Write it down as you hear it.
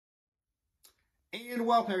And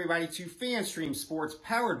welcome everybody to FanStream Sports,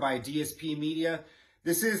 powered by DSP Media.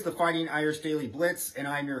 This is the Fighting Irish Daily Blitz, and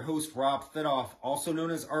I'm your host, Rob Thidoff, also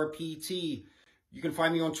known as RPT. You can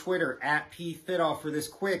find me on Twitter at PThidoff for this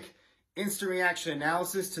quick instant reaction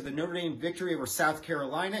analysis to the Notre Dame victory over South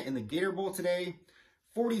Carolina in the Gator Bowl today,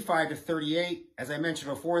 45-38. As I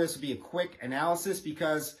mentioned before, this will be a quick analysis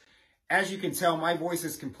because, as you can tell, my voice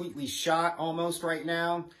is completely shot almost right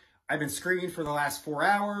now. I've been screaming for the last 4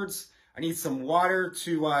 hours. I need some water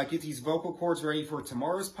to get these vocal cords ready for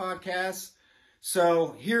tomorrow's podcast.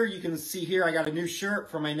 So here you can see here I got a new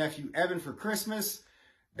shirt from my nephew Evan for Christmas.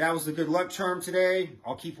 That was the good luck charm today.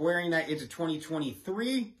 I'll keep wearing that into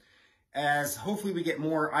 2023 as hopefully we get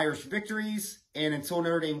more Irish victories. And until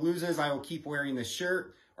Notre Dame loses, I will keep wearing this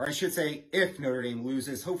shirt. Or I should say, if Notre Dame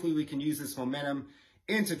loses, hopefully we can use this momentum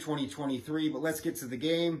into 2023. But let's get to the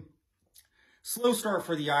game. Slow start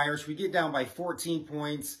for the Irish. We get down by 14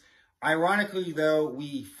 points. Ironically, though,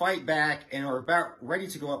 we fight back and are about ready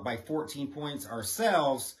to go up by 14 points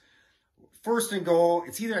ourselves. First and goal,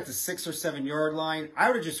 it's either at the 6 or 7 yard line. I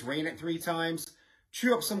would have just ran it 3 times,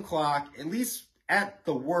 chew up some clock. At least at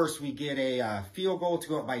the worst, we get a field goal to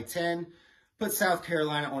go up by 10, put South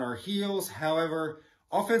Carolina on our heels. However,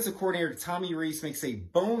 offensive coordinator Tommy Rees makes a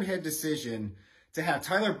bonehead decision to have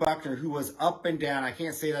Tyler Buchner, who was up and down, I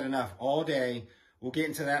can't say that enough, all day. We'll get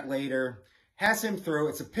into that later. Has him throw.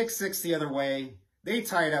 It's a pick six the other way. They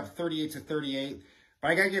tie it up 38-38.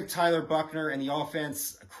 But I got to give Tyler Buchner and the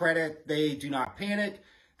offense credit. They do not panic.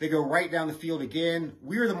 They go right down the field again.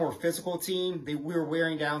 We were the more physical team. We were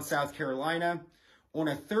wearing down South Carolina. On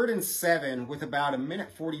a 3rd and 7 with about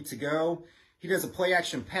 1:40 to go, he does a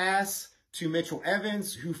play-action pass to Mitchell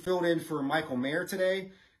Evans, who filled in for Michael Mayer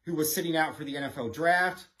today, who was sitting out for the NFL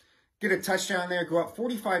draft. Get a touchdown there, go up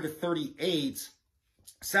 45-38.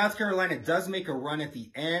 South Carolina does make a run at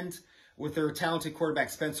the end with their talented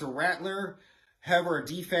quarterback Spencer Rattler. However, our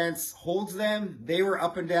defense holds them. They were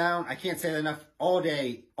up and down. I can't say that enough. All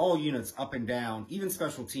day, all units up and down, even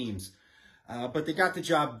special teams. But they got the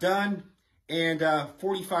job done. And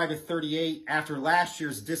 45-38 after last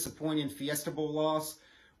year's disappointing Fiesta Bowl loss,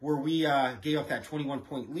 where we gave up that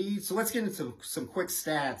 21-point lead. So let's get into some quick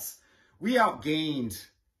stats. We outgained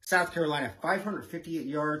South Carolina 558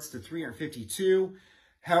 yards to 352.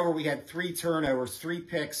 However, we had 3 turnovers, 3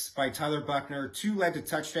 picks by Tyler Buchner. 2 led to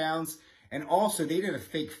touchdowns. And also, they did a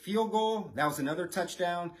fake field goal. That was another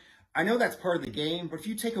touchdown. I know that's part of the game, but if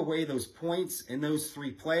you take away those points in those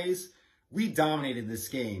 3 plays, we dominated this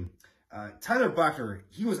game. Tyler Buchner,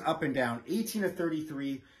 he was up and down,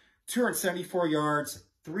 18-33, 274 yards,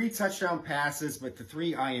 3 touchdown passes, but the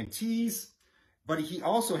 3 INTs. But he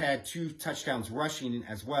also had 2 touchdowns rushing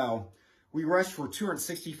as well. We rushed for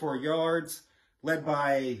 264 yards, led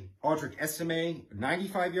by Audric Estime,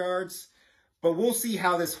 95 yards. But we'll see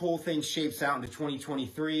how this whole thing shapes out into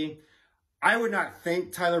 2023. I would not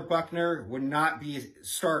think Tyler Buchner would not be a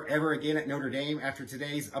start ever again at Notre Dame after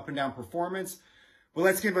today's up-and-down performance. But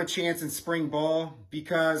let's give him a chance in spring ball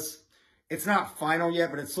because it's not final yet,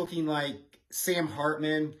 but it's looking like Sam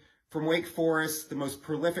Hartman from Wake Forest, the most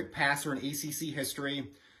prolific passer in ACC history.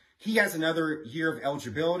 He has another year of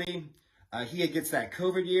eligibility. He gets that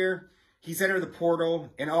COVID year. He's entered the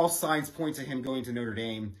portal, and all signs point to him going to Notre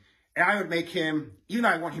Dame. And I would make him, even though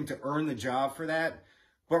I want him to earn the job for that,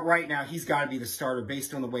 but right now he's got to be the starter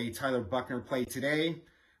based on the way Tyler Buchner played today.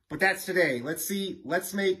 But that's today. Let's see.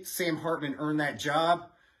 Let's make Sam Hartman earn that job.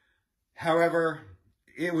 However,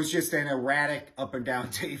 it was just an erratic up and down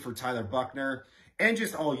day for Tyler Buchner and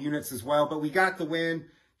just all units as well. But we got the win.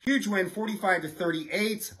 Huge win,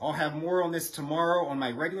 45-38. I'll have more on this tomorrow on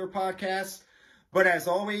my regular podcast. But as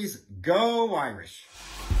always, go Irish.